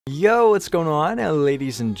Yo, what's going on,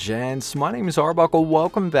 ladies and gents? My name is Arbuckle.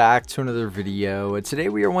 Welcome back to another video. Today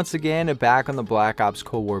we are once again back on the Black Ops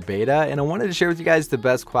Cold War beta, and I wanted to share with you guys the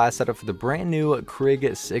best class setup for the brand new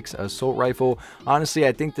Krig 6 assault rifle. Honestly,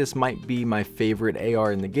 I think this might be my favorite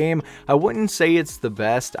AR in the game. I wouldn't say it's the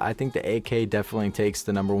best. I think the AK definitely takes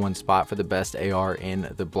the #1 spot for the best AR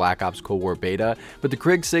in the Black Ops Cold War beta, but the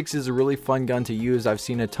Krig 6 is a really fun gun to use. I've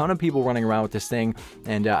seen a ton of people running around with this thing,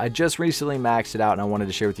 and I just recently maxed it out, and I wanted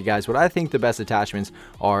to share with you guys what I think the best attachments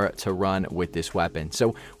are to run with this weapon.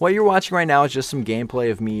 So what you're watching right now is just some gameplay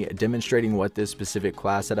of me demonstrating what this specific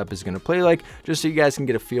class setup is going to play like, just so you guys can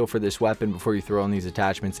get a feel for this weapon before you throw on these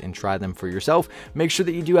attachments and try them for yourself. Make sure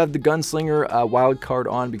that you do have the gunslinger wild card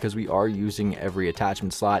on, because we are using every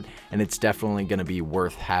attachment slot, and it's definitely going to be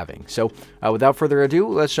worth having. So without further ado,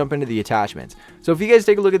 let's jump into the attachments. So if you guys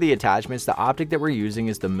take a look at the attachments, the optic that we're using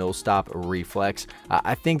is the Millstop Reflex.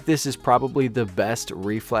 I think this is probably the best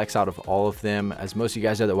reflex out of all of them. As most of you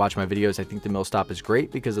guys know that watch my videos, I think the Millstop is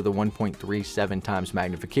great because of the 1.37 times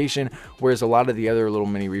magnification, whereas a lot of the other little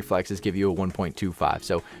mini reflexes give you a 1.25.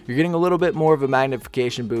 So you're getting a little bit more of a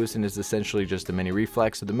magnification boost, and it's essentially just a mini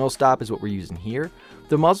reflex. So the Millstop is what we're using here.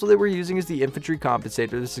 The muzzle that we're using is the infantry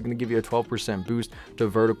compensator. This is going to give you a 12% boost to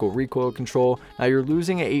vertical recoil control. Now you're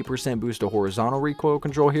losing an 8% boost to horizontal recoil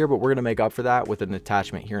control here, but we're going to make up for that with an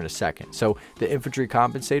attachment here in a second. So the infantry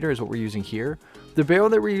compensator is what we're using here. The barrel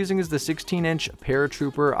that we're using is the 16-inch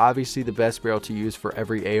Paratrooper, obviously the best barrel to use for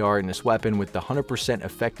every AR in this weapon, with the 100%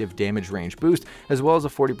 effective damage range boost, as well as a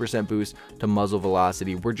 40% boost to muzzle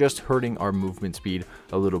velocity. We're just hurting our movement speed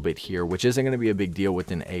a little bit here, which isn't going to be a big deal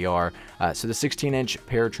with an AR. So the 16-inch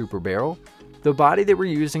Paratrooper barrel. The body that we're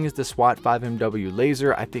using is the SWAT 5MW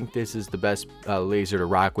laser. I think this is the best laser to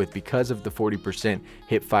rock with because of the 40%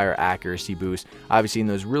 hip fire accuracy boost. Obviously, in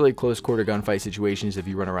those really close quarter gunfight situations, if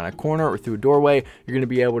you run around a corner or through a doorway, you're going to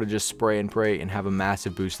be able to just spray and pray and have a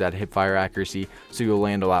massive boost to that hip fire accuracy, so you'll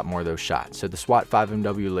land a lot more of those shots. So the SWAT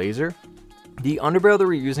 5MW laser. The underbarrel that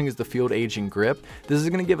we're using is the Field Agent Grip. This is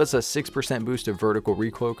going to give us a 6% boost to vertical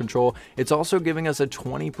recoil control. It's also giving us a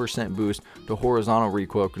 20% boost to horizontal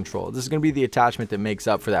recoil control. This is going to be the attachment that makes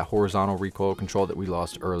up for that horizontal recoil control that we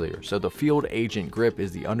lost earlier. So the Field Agent Grip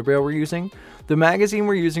is the underbarrel we're using. The magazine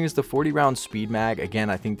we're using is the 40-round Speed Mag. Again,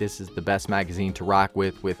 I think this is the best magazine to rock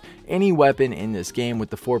with any weapon in this game, with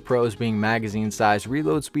the 4 pros being magazine size,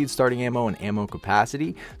 reload speed, starting ammo, and ammo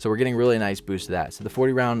capacity. So we're getting really nice boost to that. So the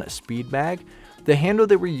 40-round Speed Mag. The handle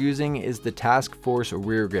that we're using is the Task Force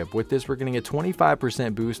Rear Grip. With this, we're getting a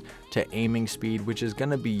 25% boost to aiming speed, which is going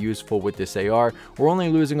to be useful with this AR. We're only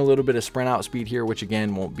losing a little bit of sprint out speed here, which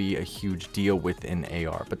again won't be a huge deal with an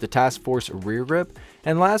AR. But the Task Force Rear Grip.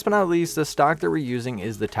 And last but not least, the stock that we're using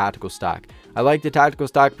is the Tactical Stock. I like the Tactical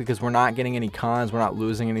Stock because we're not getting any cons, we're not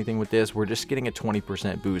losing anything with this, we're just getting a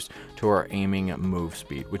 20% boost to our aiming move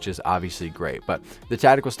speed, which is obviously great. But the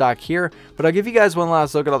Tactical Stock here, but I'll give you guys one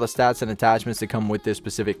last look at all the stats and attachments that come with this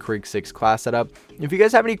specific Krig 6 class setup. If you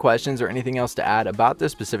guys have any questions or anything else to add about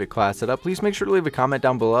this specific class setup, please make sure to leave a comment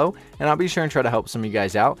down below, and I'll be sure and try to help some of you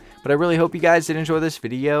guys out. But I really hope you guys did enjoy this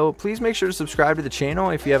video. Please make sure to subscribe to the channel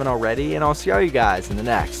if you haven't already, and I'll see all you guys in the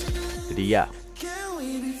next video.